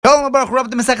Shalom Baruch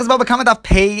Rabbi Mesechus Baba Kama Daf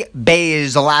Pei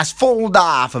Beis, the last full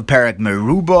daf of Perek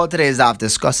Meruba. Today's daf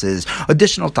discusses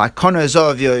additional takonos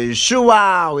of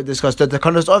Yeshua. We discussed the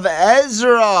takonos of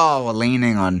Ezra. We're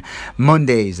leaning on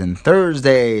Mondays and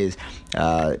Thursdays.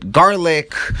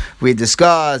 Garlic. We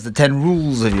discussed the 10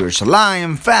 rules of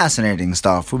Yerushalayim. Fascinating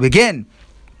stuff. We begin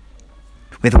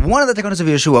with one of the takonos of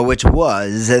Yeshua, which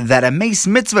was that a mace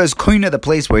mitzvah is koina the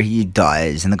place where he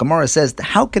dies. And the Gemara says,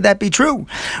 how could that be true?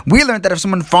 We learned that if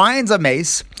someone finds a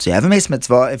mace, so you have a mace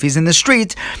mitzvah, if he's in the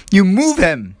street, you move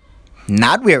him,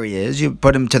 not where he is, you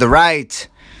put him to the right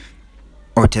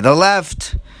or to the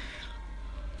left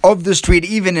of the street,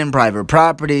 even in private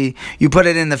property. You put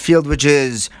it in the field which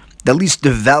is the least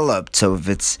developed. So if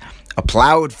it's a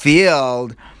plowed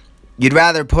field, you'd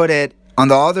rather put it on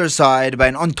the other side by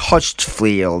an untouched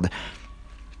field.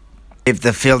 If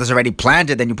the field is already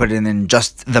planted, then you put it in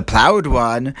just the plowed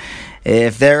one.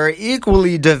 If they're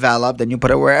equally developed, then you put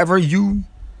it wherever you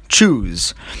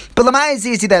choose. But Lamai,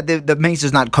 you see that the mace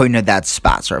is not koina that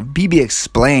spot. So Bibi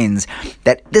explains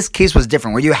that this case was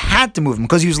different, where you had to move him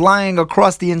because he was lying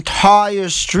across the entire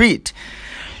street.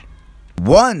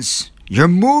 Once you're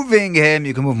moving him,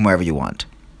 you can move him wherever you want.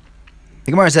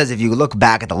 The Gemara says if you look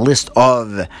back at the list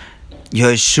of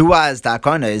Yeshua's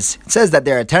takonos, it says that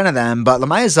there are 10 of them, but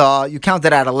Lamaisa, you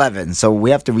counted at 11, so we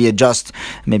have to readjust.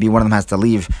 Maybe one of them has to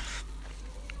leave.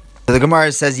 So the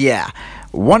Gemara says, yeah,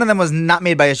 one of them was not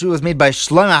made by Yeshua, it was made by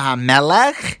Shlomo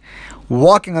HaMelech,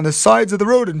 walking on the sides of the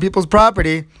road in people's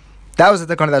property. That was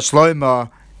the takona that Shlomo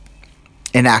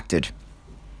enacted.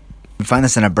 We find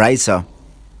this in a Braisa.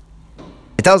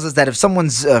 It tells us that if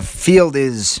someone's field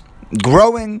is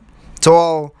growing, it's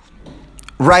all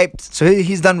ripe, so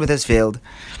he's done with his field,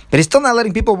 but he's still not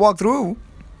letting people walk through.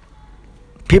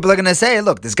 People are going to say,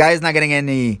 look, this guy is not getting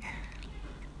any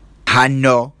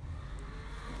hano.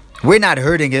 We're not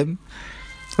hurting him.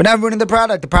 We're not ruining the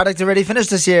product. The product's already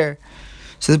finished this year.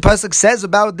 So the pasuk says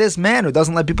about this man who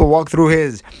doesn't let people walk through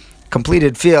his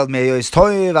completed field,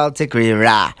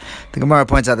 the Gemara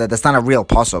points out that that's not a real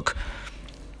pasuk.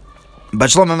 But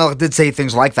Shlomo HaMelech did say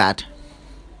things like that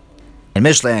in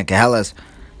Mishlei and Keheles.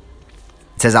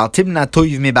 It says, "Al tibna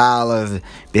toiv mi ba'alav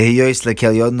behiyois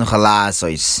lekel yodnu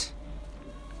chalasois."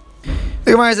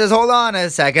 The Gemara says, hold on a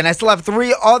second, I still have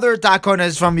 3 other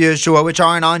takonas from Yeshua which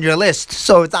aren't on your list.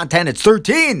 So it's not 10, it's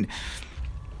 13.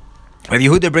 Rabbi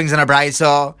Yehuda brings in a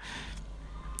brayso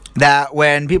that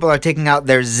when people are taking out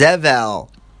their zevel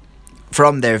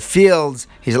from their fields,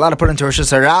 he's allowed to put it into Rosh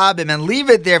Hashanah and leave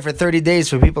it there for 30 days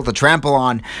for people to trample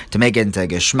on to make it into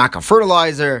geschmack of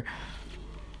fertilizer.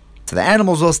 So the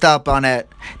animals will step on it.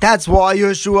 That's why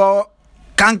Yeshua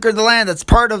conquered the land. That's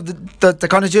part of the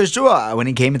takonos Yeshua when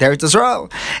he came into Eretz Yisrael.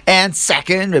 And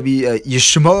second, Rabbi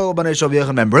Yishmael ben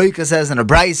Yochanan ben Broika says in a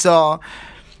brayso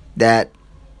that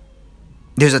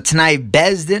there's a Tanai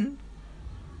Bezdin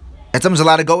that someone's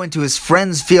allowed to go into his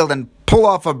friend's field and pull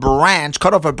off a branch,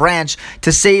 cut off a branch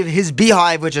to save his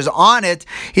beehive which is on it.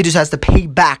 He just has to pay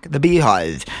back the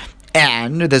beehive.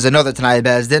 And there's another Tanai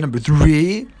Bezdin, number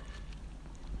 3,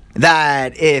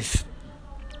 that if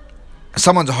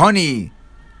someone's honey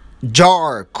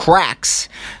jar cracks,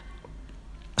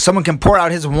 someone can pour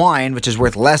out his wine, which is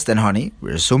worth less than honey,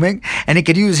 we're assuming, and he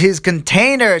could use his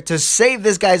container to save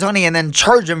this guy's honey and then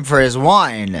charge him for his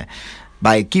wine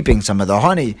by keeping some of the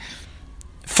honey.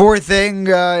 4th thing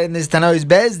in this Tanai's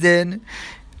Bezdin,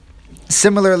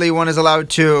 similarly, one is allowed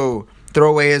to throw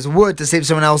away his wood to save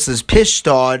someone else's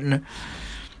pishton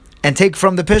and take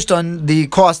from the pishton the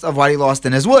cost of what he lost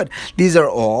in his wood. These are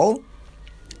all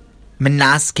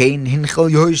Menaskein Hinchel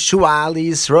Yeshua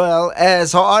Yisrael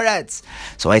Es Haaretz.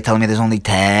 So why tell me there's only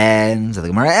 10? So the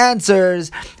Gemara answers,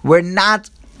 we're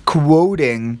not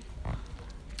quoting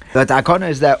the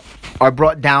takonos that are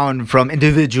brought down from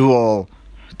individual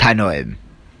Tanoim.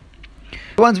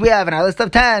 The ones we have in our list of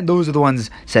 10, those are the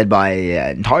ones said by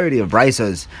entirety of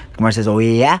Braisos. The Gemara says, oh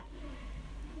yeah?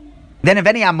 Then if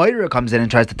any Amoira comes in and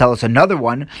tries to tell us another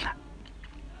one,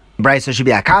 Brisa should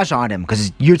be Akash on him,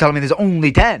 because you're telling me there's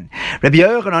only 10. Rabbi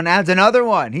Yochanan adds another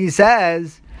one. He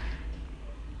says,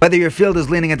 whether your field is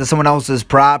leaning into someone else's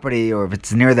property or if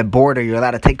it's near the border, you're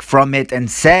allowed to take from it and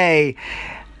say,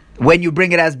 when you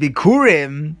bring it as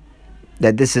Bikurim,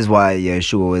 that this is why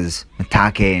Yeshua was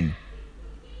Matakein.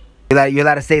 You're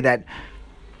allowed to say that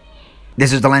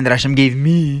this is the land that Hashem gave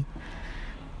me.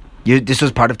 This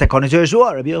was part of takonos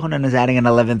Yeshua. Rabbi Yochanan is adding an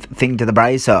 11th thing to the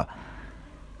Brisa.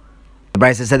 The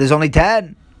Brisa said there's only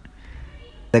 10.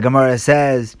 The Gemara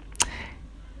says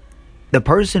the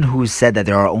person who said that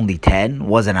there are only 10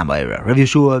 was an Amayra, Rabbi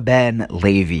Yeshua ben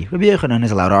Levi. Rabbi Yochanan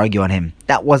is allowed to argue on him.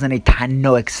 That wasn't a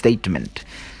Tanoic statement.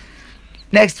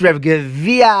 Next, Reb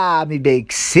Gevia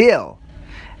Mibeksil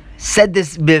said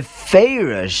this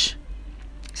befeirish.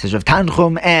 Says Rav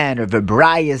Tanchum and Rav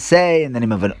Abraya say in the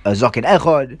name of a Zokin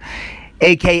Echad,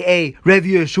 aka Rav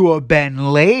Yeshua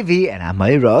ben Levi and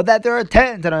Amayra, that there are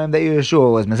 10 Tanaim that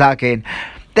Yeshua was Mesakin,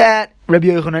 that Rabbi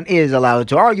Yochanan is allowed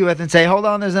to argue with and say, hold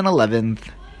on, there's an 11th,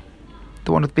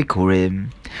 the one with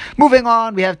Bikurim. Moving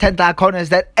on, we have 10 Takonas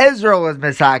that Ezra was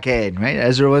Mesakin, right?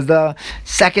 Ezra was the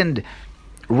second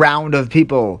round of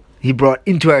people he brought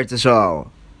into Eretz Yisrael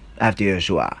after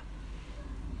Yeshua.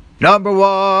 Number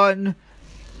 1,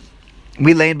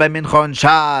 we lane by Mincha on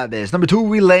Shabbos. Number 2,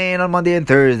 we lane on Monday and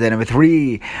Thursday. Number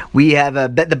 3, we have the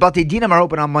Batei Dinim are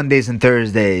open on Mondays and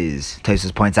Thursdays.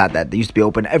 Tosfos points out that they used to be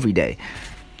open every day.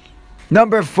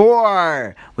 Number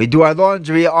 4, we do our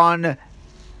laundry on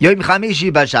Yom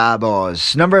Chamishi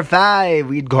b'Shabbos. Number 5,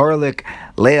 we eat garlic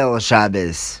Leil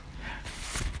Shabbos.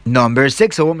 Number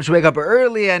 6, a woman should wake up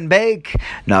early and bake.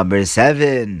 Number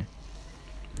 7,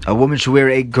 a woman should wear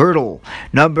a girdle.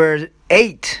 Number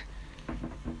 8,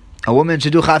 a woman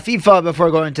should do chafifa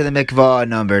before going to the mikvah.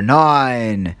 Number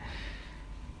 9,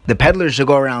 the peddlers should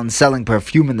go around selling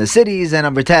perfume in the cities. And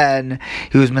number 10,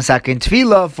 he was masakin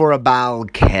tefillah for a Baal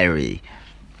Keri.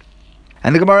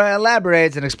 And the Gemara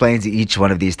elaborates and explains each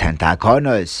one of these 10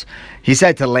 takonos. He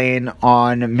said to lane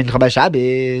on Mincha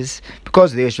b'Shabbos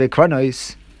because of the Yoshvei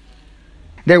Kronos.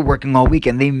 They're working all week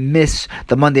and they miss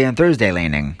the Monday and Thursday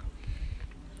laning.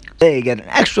 They get an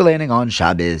extra laning on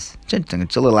Shabbos. It's interesting.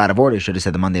 It's a little out of order. Should have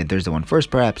said the Monday and Thursday one first,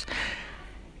 perhaps.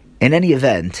 In any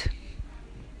event,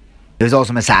 there's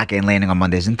also Masaka and laning on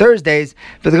Mondays and Thursdays.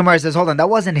 But the Gemara says, hold on, that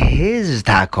wasn't his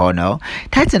takono.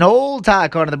 That's an old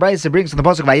takono. The Brisa brings from the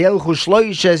pasuk Vayelchu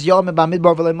shloishes yomim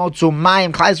b'midbar v'lemotzu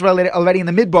mayim. Klal Yisrael already in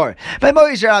the midbar. By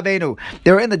Moshe Rabbeinu,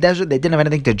 they were in the desert. They didn't have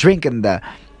anything to drink. And the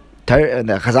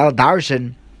Chazal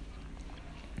Darshan,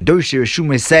 Doshir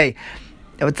Shumay say,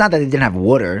 it's not that they didn't have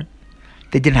water.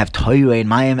 They didn't have Torah and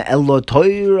Mayim Elo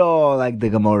Torah, like the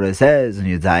Gemara says in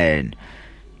Yudayin.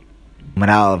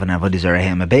 Manalav and Avodah Zarah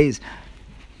Beis.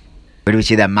 Where do we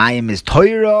see that Mayim is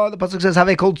Torah? The pasuk says, "Have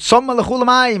I called Soma Lechul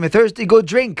Mayim? If thirsty, go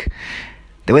drink."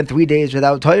 They went 3 days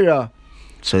without Torah,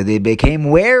 so they became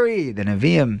wary. The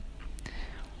Nevi'im,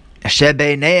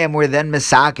 Shebeineim, were then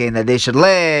misaking that they should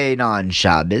lay on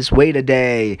Shabbos, wait a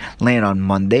day, lay on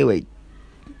Monday, wait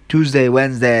Tuesday,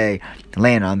 Wednesday,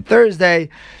 laying on Thursday,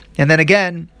 and then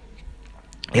again,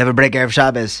 you have a break of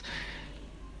Shabbos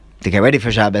to get ready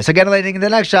for Shabbos. Again, laying in the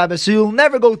next Shabbos, so you'll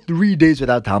never go 3 days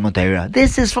without Talmud Torah.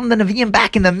 This is from the Nevi'im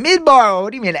back in the Midbar.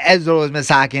 What do you mean Ezra was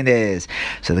masaking this?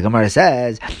 So the Gemara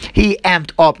says, he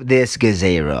amped up this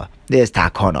Gezerah, this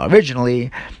Takona.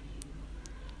 Originally,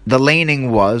 the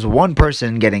laning was one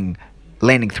person getting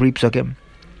laning 3 psukim,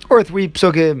 or 3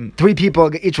 psukim, 3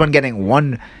 people, each one getting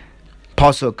 1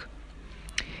 pasuk.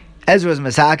 Ezra was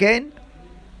masakin,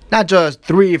 not just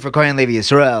 3 for Kohen Levi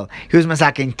Yisrael. He was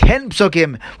masakin 10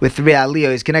 psukim with 3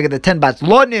 aliyah. He's connected the 10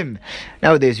 batlonim.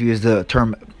 Nowadays we use the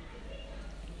term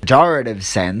pejorative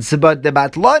sense, but the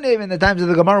batlonim in the times of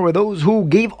the Gemara were those who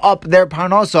gave up their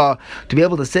parnasa to be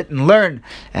able to sit and learn,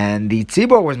 and the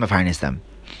tzibor was mafarnis them.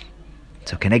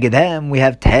 So connected them, we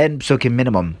have 10 psukim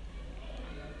minimum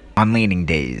on leaning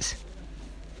days.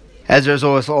 Ezra is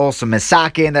also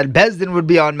Mesakin that Bezdin would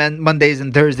be on Mondays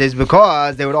and Thursdays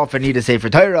because they would often need a Sefer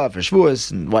Torah for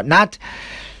Shavuos and whatnot.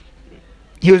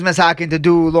 He was Mesakin to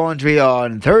do laundry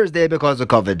on Thursday because of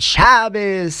Kavod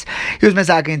Shabbos. He was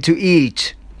Mesakin to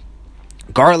eat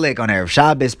garlic on Erev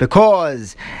Shabbos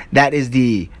because that is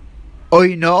the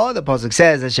Oino. The pasuk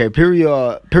says that period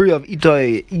of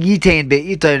Itoy Yitain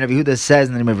Be'itoy, and Rabbi Yehuda says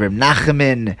in the name of Reb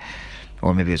Nachman,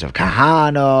 or maybe it's Rav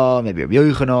Kahana, maybe Rabbi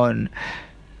Yochanan.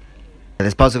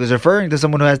 This pasuk is referring to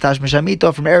someone who has Tashmish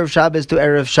Hamito from Erev Shabbos to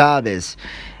Erev Shabbos.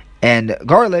 And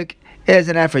garlic is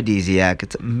an aphrodisiac.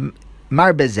 It's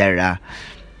Mar Bezerah.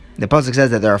 The pasuk says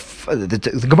that there are,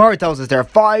 the Gemara tells us there are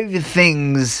 5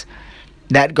 things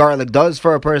that garlic does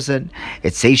for a person.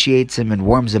 It satiates him and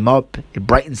warms him up. It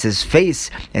brightens his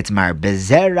face. It's Mar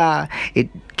Bezerah. It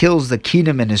kills the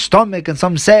kingdom in his stomach. And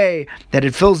some say that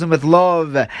it fills him with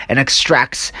love and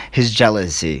extracts his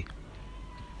jealousy.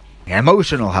 And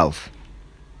emotional health.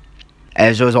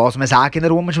 Ezra was also misaking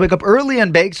that a woman should wake up early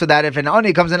and bake so that if an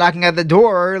ani comes and knocking at the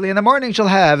door early in the morning, she'll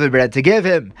have bread to give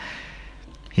him.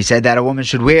 He said that a woman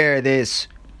should wear this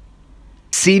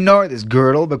sinor, this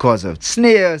girdle, because of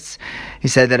tznius. He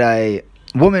said that a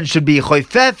woman should be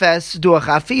choifefes, do a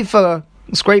chafifa,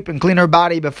 scrape and clean her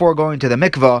body before going to the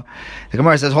mikvah. The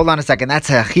Gemara says, hold on a second, that's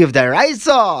a chiv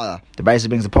deraisa. The Brisa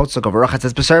brings the posuk of Rachat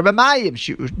says b'ser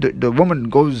b'mayim. The woman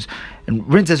goes and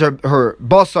rinses her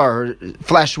basar, her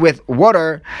flesh, with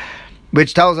water.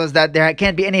 which tells us that there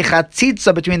can't be any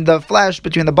chatzitza between the flesh,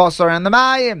 between the basar and the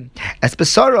mayim.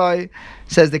 Espesaroi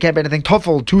says there can't be anything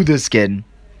tuffle to the skin.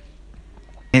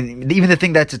 And even the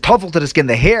thing that's a tuffle to the skin,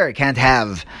 the hair, can't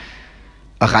have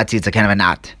a chatzitza, kind of a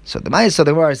knot. So the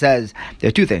Gemara says there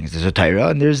are two things. There's a Torah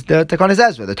and there's the Takanas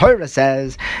Ezra. The Torah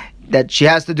says that she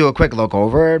has to do a quick look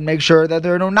over and make sure that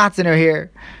there are no knots in her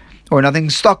hair or nothing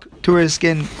stuck to her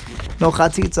skin. No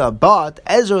chatzitza. But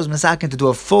Ezra is masakin to do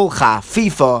a full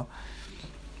chafifa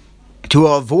to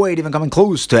avoid even coming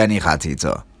close to any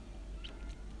chatzitza.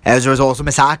 Ezra is also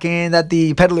masakin that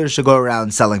the peddlers should go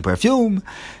around selling perfume,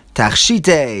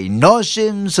 tachshite,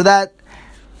 noshim, so that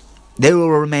they will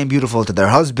remain beautiful to their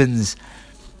husbands.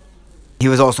 He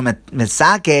was also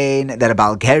misaken that a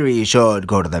balkari should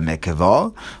go to the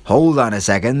mikvah. Hold on a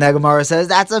second. The Gemara says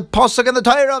that's a posuk in the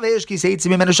Torah of Ishki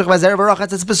Seitzim Menushach Vazer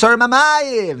Varachatz. It's Besar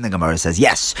Mamayim. The Gemara says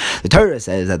yes. The Torah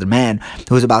says that the man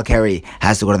who is a balkari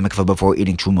has to go to the mikvah before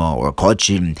eating truma or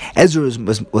kochim. Ezra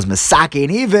was misaken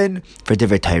even for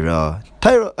different Torah.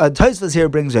 Tosfos here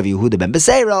brings Rav Yehuda ben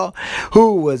Beseira,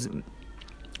 who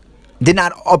did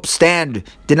not upstand,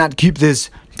 did not keep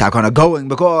this takana going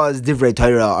because divrei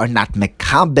Torah are not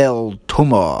mekabel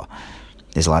tumah.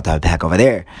 There's a lot to unpack over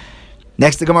there.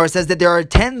 Next, the Gemara says that there are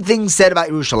 10 things said about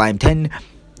Yerushalayim, 10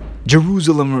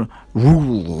 Jerusalem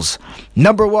rules.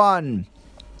 Number 1,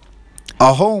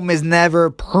 a home is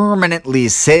never permanently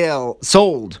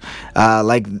sold.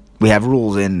 Like we have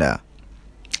rules in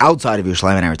outside of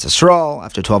Yerushalayim and Eretz Yisrael.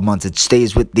 After 12 months, it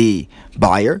stays with the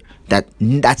buyer.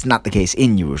 That's not the case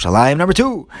in Yerushalayim. Number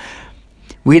 2,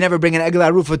 we never bring an Egel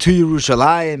Arufa to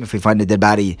Yerushalayim if we find a dead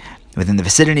body within the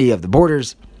vicinity of the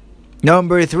borders.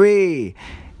 Number 3,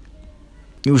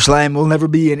 Yerushalayim will never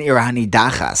be an Irani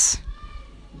Dachas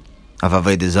of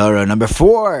Avodah Zarah. Number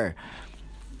 4,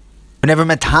 whenever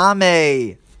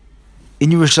Matame in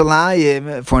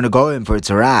Yerushalayim for Negoim, for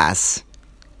Tzaras.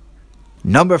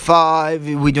 Number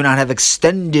 5, we do not have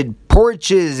extended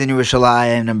porches in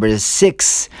Yerushalayim. Number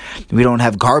 6, we don't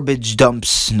have garbage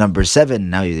dumps. Number 7,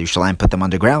 now Yerushalayim put them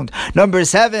underground. Number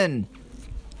 7,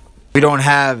 we don't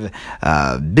have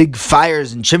big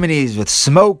fires and chimneys with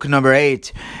smoke. Number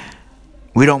 8,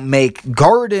 we don't make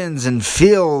gardens and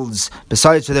fields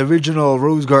besides for the original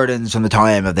rose gardens from the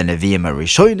time of the Nevi'im or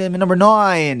Rishonim. And number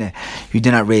 9, we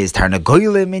do not raise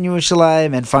Tarnagoyim in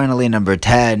Yerushalayim. And finally, number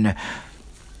 10,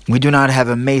 we do not have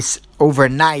a mace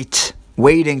overnight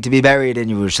waiting to be buried in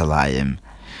Yerushalayim.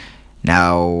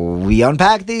 Now, we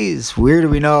unpack these. Where do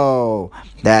we know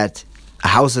that a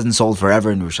house isn't sold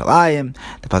forever in Yerushalayim?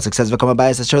 The pasuk says,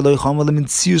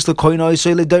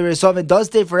 it does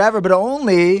stay forever, but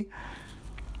only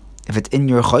if it's in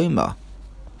your chayma.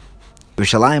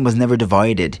 Yerushalayim was never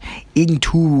divided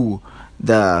into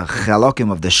the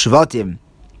chalakim of the shvatim,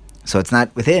 so it's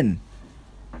not within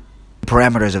the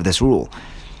parameters of this rule.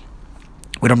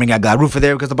 We don't bring a garufa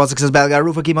there because the pasuk says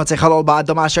garufa kimot sechalol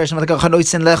ba'adam asher shemad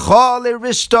kachanoisin lechol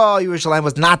irishta. Yerushalayim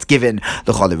was not given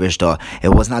the chol irishta. It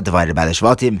was not divided by the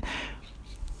shvatim.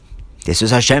 This is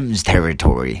Hashem's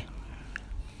territory.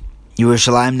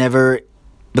 Yerushalayim never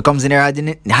becomes an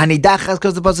hanidachas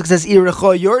because the pasuk says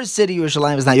iricho, your city.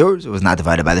 Yerushalayim is not yours. It was not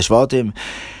divided by the shvatim.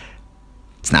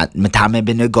 It's not metame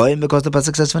bin negoyim because the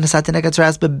pasuk says v'nesatin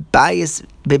ekatras bebayis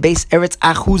bebeis eretz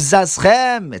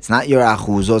achuzaschem. It's not your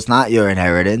achuzo. It's not your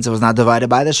inheritance. It was not divided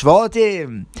by the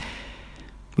shvatim.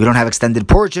 We don't have extended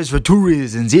porches for 2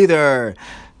 reasons: either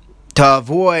to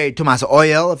avoid tumas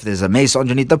oil, if there's a mace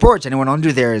underneath the porch, anyone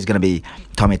under there is going to be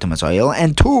tamei tumas oil,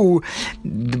 and 2,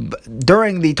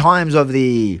 during the times of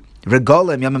the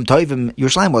regalim yamim tovim,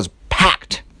 Yerushalayim was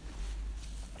packed.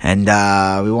 And we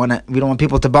don't want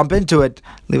people to bump into it.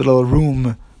 Leave a little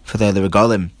room for the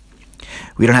regalim.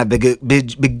 We don't have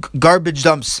big garbage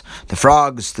dumps, the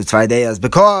frogs, the tzvaideyas,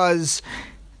 because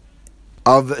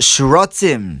of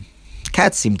shrotzim.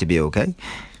 Cats seem to be okay.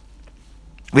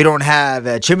 We don't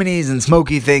have chimneys and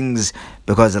smoky things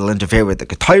because it'll interfere with the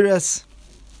ketairas.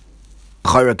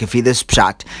 Chayra kafi this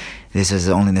pshat. This is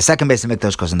only in the second Beis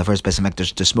HaMikdash, because in the first Beis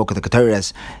HaMikdash, the smoke of the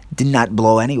ketairas did not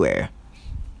blow anywhere.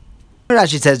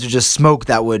 Rashi says there's just smoke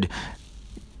that would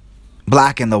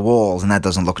blacken the walls, and that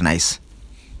doesn't look nice.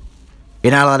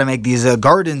 You're not allowed to make these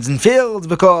gardens and fields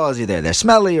because either they're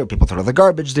smelly or people throw the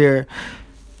garbage there.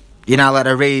 You're not allowed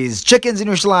to raise chickens in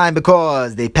Yerushalayim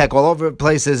because they peck all over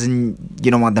places, and you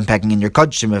don't want them pecking in your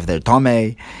kodshim if they're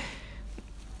tamei.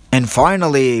 And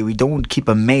finally, we don't keep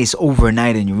a mace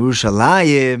overnight in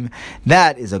Yerushalayim.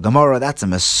 That is a Gemara, that's a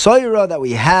Mesorah that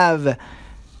we have.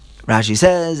 Rashi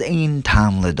says, Ein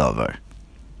tam ledover.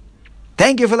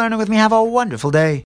 Thank you for learning with me. Have a wonderful day.